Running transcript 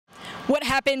What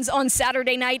happens on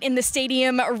Saturday night in the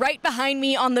stadium right behind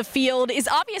me on the field is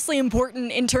obviously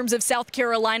important in terms of South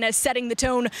Carolina setting the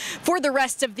tone for the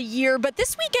rest of the year, but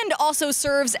this weekend also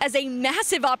serves as a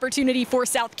massive opportunity for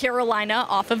South Carolina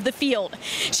off of the field.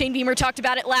 Shane Beamer talked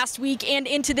about it last week and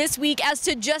into this week as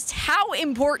to just how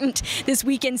important this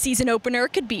weekend season opener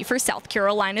could be for South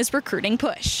Carolina's recruiting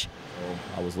push.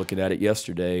 I was looking at it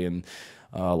yesterday, and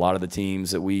a lot of the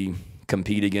teams that we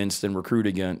compete against and recruit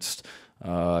against,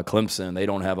 Clemson, they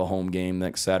don't have a home game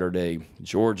next Saturday.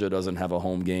 Georgia doesn't have a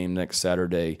home game next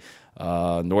Saturday.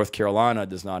 North Carolina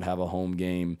does not have a home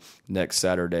game next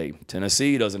Saturday.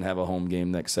 Tennessee doesn't have a home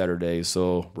game next Saturday.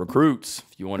 So recruits,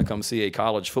 if you want to come see a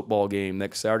college football game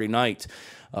next Saturday night,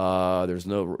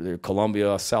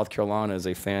 Columbia, South Carolina is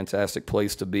a fantastic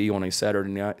place to be on a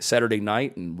Saturday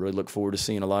night, and really look forward to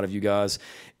seeing a lot of you guys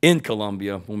in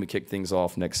Columbia when we kick things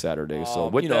off next Saturday.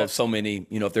 So so many,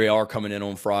 if they are coming in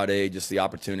on Friday, just the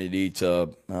opportunity to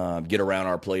get around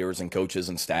our players and coaches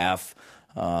and staff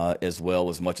as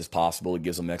much as possible. It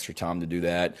gives them extra time to do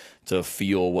that, to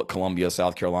feel what Columbia,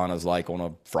 South Carolina is like on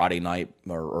a Friday night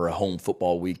or a home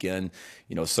football weekend.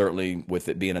 Certainly with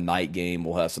it being a night game,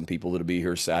 we'll have some people that'll be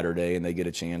here Saturday, and they get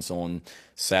a chance on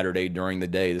Saturday during the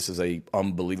day. This is a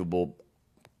unbelievable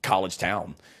college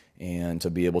town. And to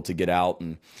be able to get out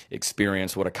and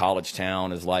experience what a college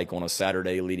town is like on a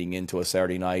Saturday leading into a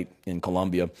Saturday night in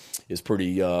Columbia is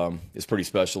pretty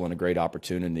special and a great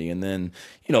opportunity. And then,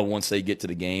 once they get to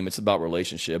the game, it's about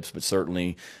relationships, but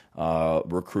certainly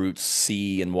recruits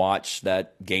see and watch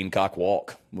that Gamecock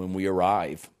walk when we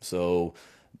arrive. So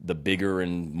the bigger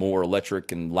and more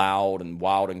electric and loud and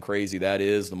wild and crazy that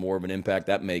is, the more of an impact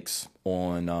that makes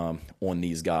on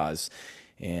these guys.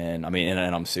 And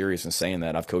I'm serious in saying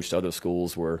that. I've coached other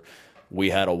schools where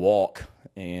we had a walk,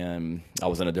 and I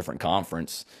was in a different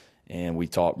conference, and we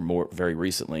talked very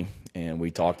recently, and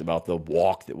we talked about the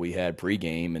walk that we had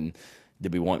pregame, and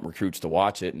did we want recruits to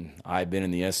watch it? And I've been in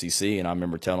the SEC, and I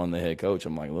remember telling the head coach,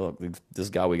 I'm like, look, this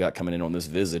guy we got coming in on this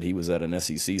visit, he was at an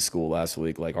SEC school last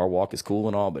week. Like, our walk is cool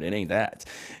and all, but it ain't that.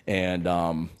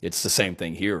 And it's the same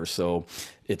thing here. So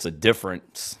it's a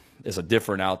different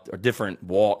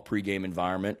walk pregame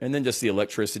environment, and then just the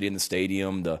electricity in the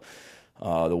stadium, the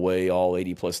way all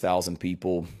 80,000+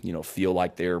 people feel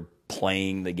like they're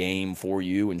playing the game for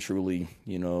you, and truly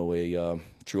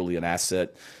truly an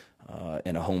asset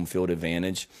and a home field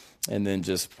advantage. And then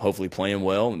just hopefully playing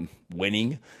well and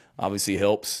winning obviously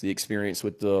helps the experience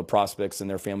with the prospects and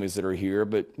their families that are here.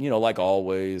 But like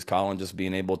always, Colin, just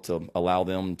being able to allow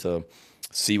them to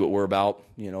see what we're about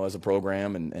as a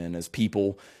program and as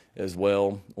people as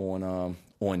well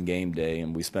on game day.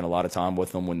 And we spent a lot of time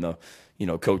with them when the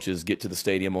coaches get to the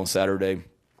stadium on Saturday.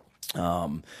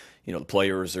 The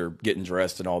players are getting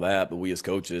dressed and all that, but we as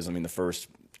coaches, the first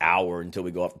hour until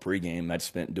we go off the pregame, that's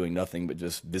spent doing nothing but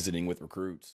just visiting with recruits.